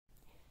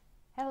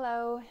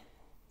Hello!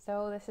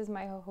 So this is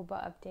my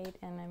jojoba update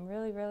and I'm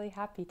really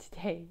happy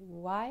today.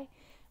 Why?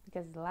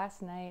 Because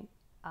last night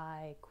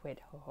I quit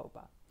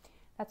jojoba.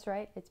 That's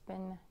right, it's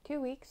been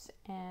 2 weeks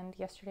and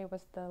yesterday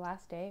was the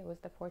last day. It was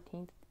the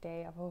 14th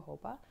day of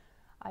jojoba.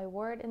 I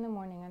wore it in the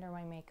morning under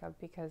my makeup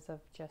because of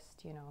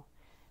just,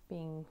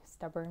 being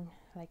stubborn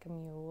like a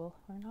mule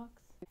or an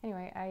ox.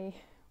 Anyway, I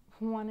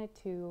wanted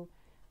to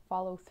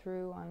follow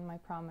through on my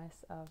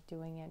promise of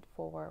doing it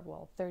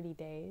for, 30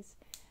 days,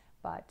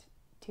 but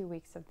 2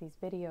 weeks of these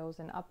videos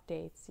and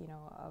updates,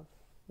 of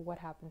what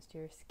happens to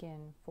your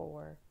skin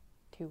for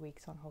 2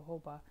 weeks on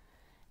jojoba.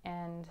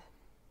 And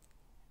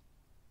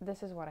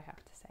this is what I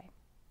have to say.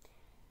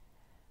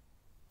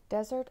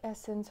 Desert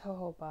Essence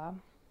jojoba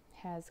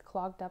has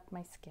clogged up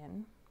my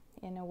skin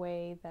in a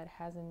way that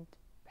hasn't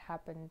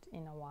happened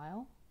in a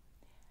while.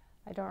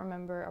 I don't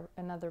remember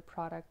another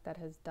product that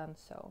has done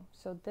so.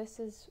 So this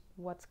is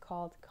what's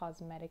called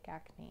cosmetic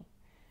acne,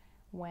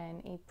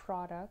 when a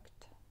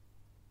product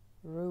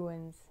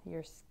ruins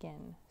your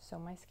skin. So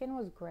my skin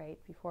was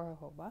great before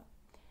jojoba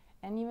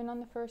and even on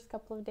the first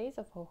couple of days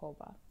of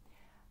jojoba.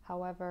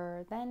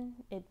 However, then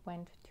it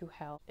went to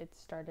hell. It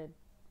started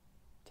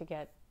to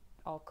get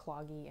all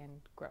cloggy and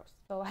gross.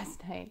 So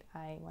last night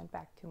I went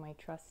back to my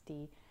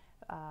trusty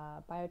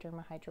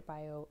Bioderma Hydra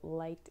Bio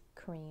light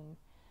cream.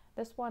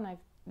 This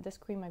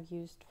cream I've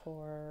used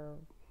for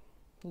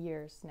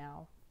years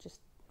now, just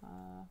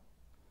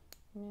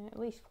at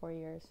least 4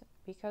 years,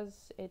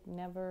 because it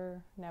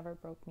never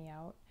broke me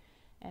out.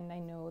 And I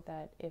know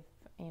that if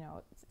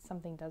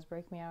something does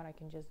break me out, I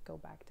can just go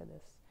back to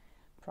this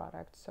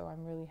product. So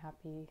I'm really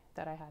happy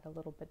that I had a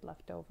little bit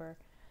left over,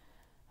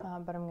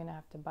 but I'm gonna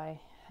have to buy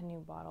a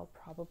new bottle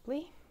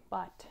probably.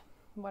 But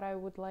what I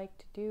would like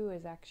to do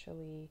is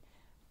actually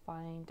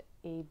find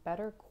a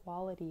better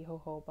quality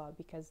jojoba,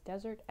 because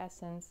Desert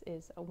Essence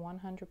is a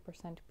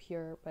 100%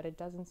 pure, but it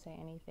doesn't say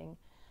anything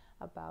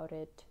about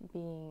it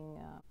being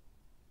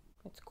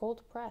it's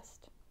cold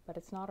pressed, but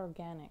it's not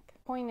organic.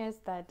 Point is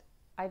that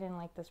I didn't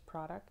like this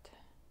product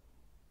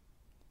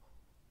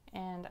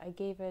and I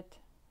gave it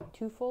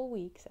 2 full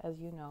weeks.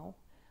 As you know,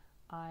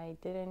 I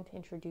didn't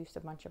introduce a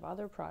bunch of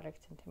other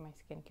products into my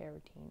skincare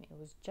routine. It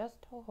was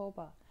just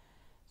jojoba.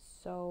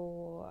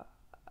 So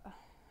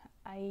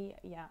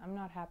I'm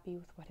not happy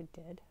with what it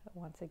did.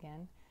 Once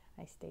again,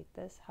 I state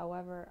this.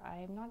 However,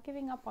 I'm not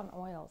giving up on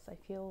oils. I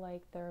feel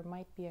like there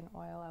might be an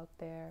oil out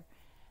there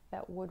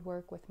that would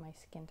work with my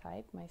skin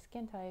type. My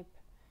skin type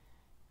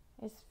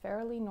is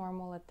fairly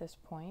normal at this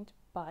point,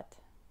 but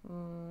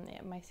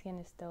my skin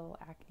is still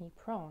acne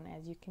prone.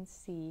 As you can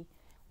see,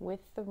 with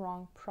the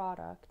wrong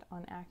product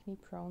on acne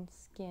prone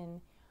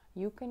skin,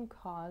 you can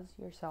cause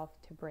yourself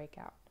to break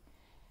out,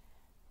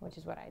 which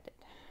is what I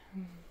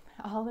did.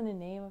 All in the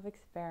name of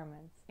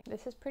experiments.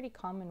 This is pretty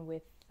common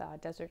with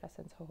Desert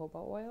Essence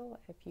jojoba oil.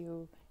 If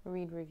you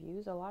read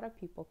reviews, a lot of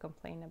people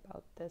complain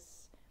about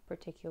this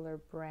particular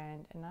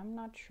brand, and I'm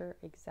not sure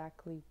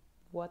exactly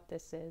what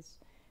this is.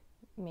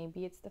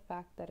 Maybe it's the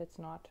fact that it's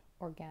not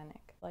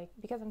organic.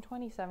 Because I'm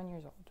 27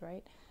 years old,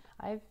 right?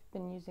 I've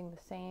been using the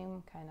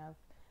same kind of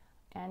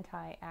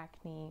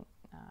anti-acne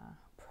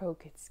pro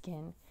good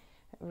skin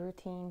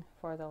routine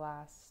for the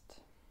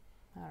last,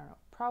 I don't know,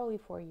 probably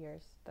 4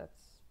 years.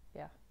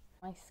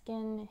 My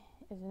skin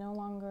is no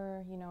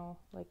longer,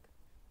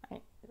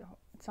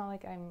 it's not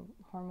like I'm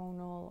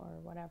hormonal or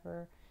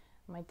whatever.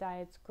 My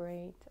diet's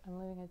great, I'm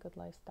living a good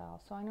lifestyle,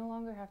 so I no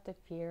longer have to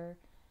fear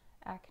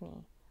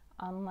acne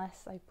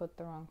unless I put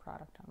the wrong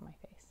product on my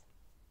face.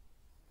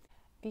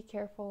 Be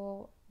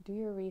careful, do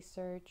your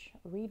research,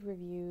 read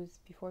reviews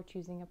before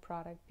choosing a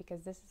product,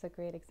 because this is a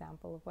great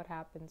example of what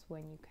happens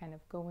when you kind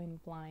of go in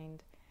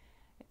blind,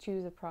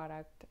 choose a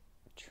product,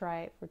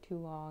 try it for too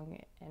long,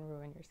 and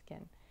ruin your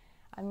skin.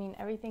 I mean,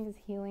 everything is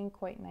healing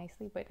quite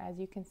nicely, but as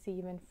you can see,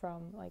 even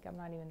from, I'm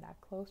not even that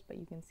close, but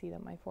you can see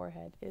that my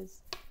forehead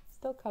is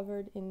still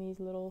covered in these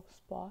little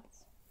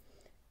spots.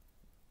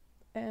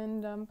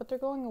 And, but they're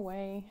going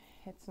away.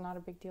 It's not a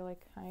big deal.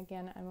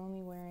 I'm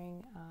only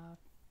wearing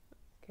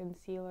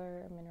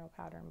concealer, mineral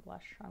powder, and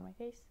blush on my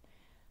face.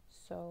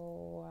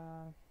 So,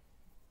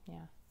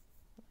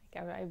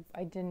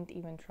 I didn't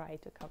even try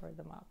to cover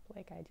them up.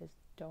 I just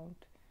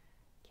don't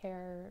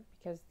care,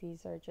 because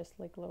these are just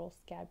little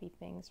scabby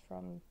things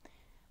from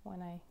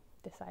when I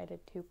decided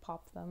to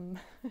pop them.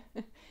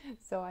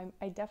 So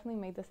I definitely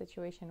made the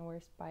situation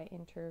worse by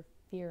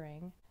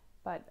interfering,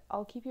 but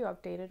I'll keep you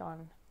updated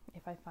on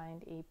if I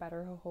find a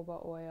better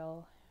jojoba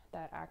oil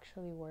that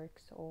actually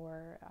works,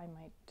 or I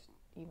might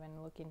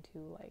even look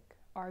into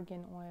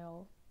argan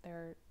oil.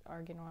 Their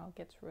argan oil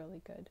gets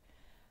really good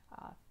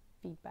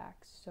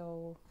feedback.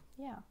 So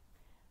yeah,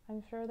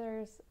 I'm sure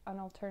there's an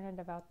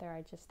alternative out there.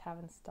 I just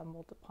haven't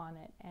stumbled upon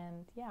it.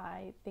 And yeah,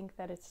 I think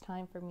that it's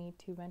time for me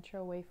to venture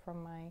away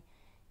from my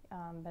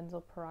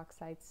benzoyl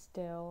peroxide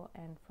still,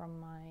 and from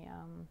my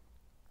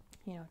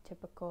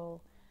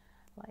typical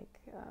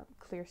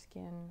clear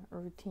skin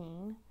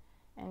routine,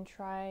 and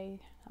try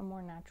a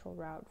more natural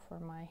route for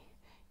my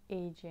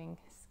aging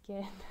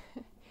skin.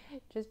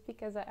 just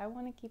because I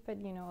want to keep it,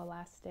 you know,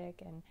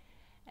 elastic and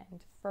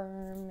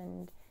firm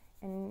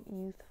and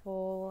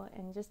youthful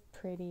and just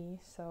pretty.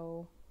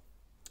 So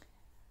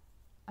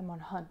I'm on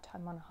a hunt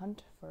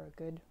for a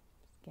good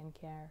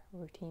skincare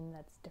routine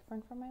that's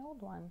different from my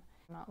old one.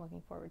 I'm not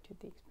looking forward to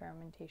the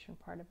experimentation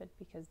part of it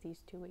because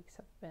these 2 weeks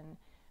have been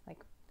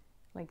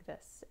like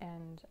this,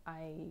 and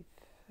I've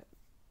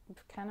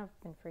kind of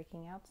been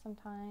freaking out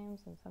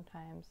sometimes, and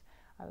sometimes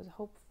I was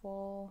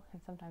hopeful,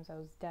 and sometimes I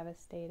was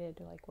devastated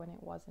like when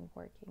it wasn't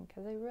working,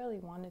 because I really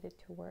wanted it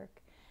to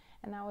work.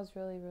 And that was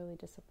really, really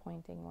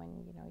disappointing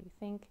when, you know, you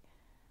think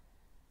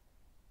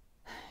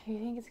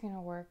it's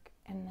gonna work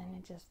and then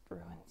it just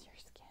ruins your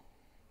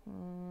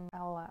skin.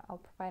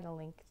 I'll provide a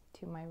link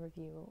to my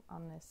review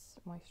on this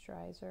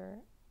moisturizer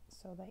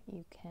so that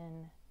you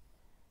can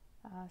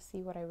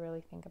see what I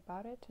really think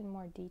about it in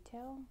more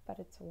detail. But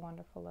it's a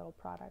wonderful little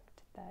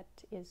product that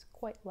is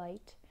quite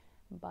light,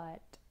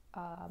 but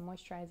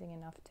moisturizing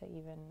enough to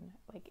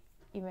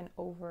even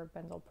over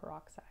benzoyl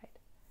peroxide.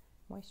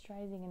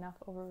 Moisturizing enough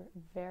over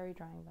very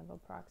drying benzoyl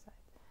peroxide.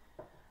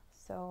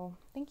 So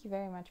thank you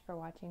very much for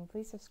watching.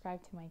 Please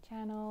subscribe to my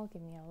channel,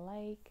 give me a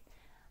like,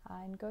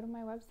 and go to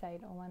my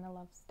website,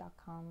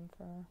 olenaloves.com,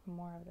 for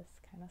more of this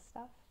kind of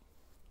stuff.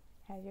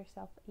 Have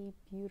yourself a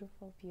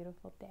beautiful,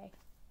 beautiful day.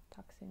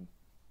 Talk soon.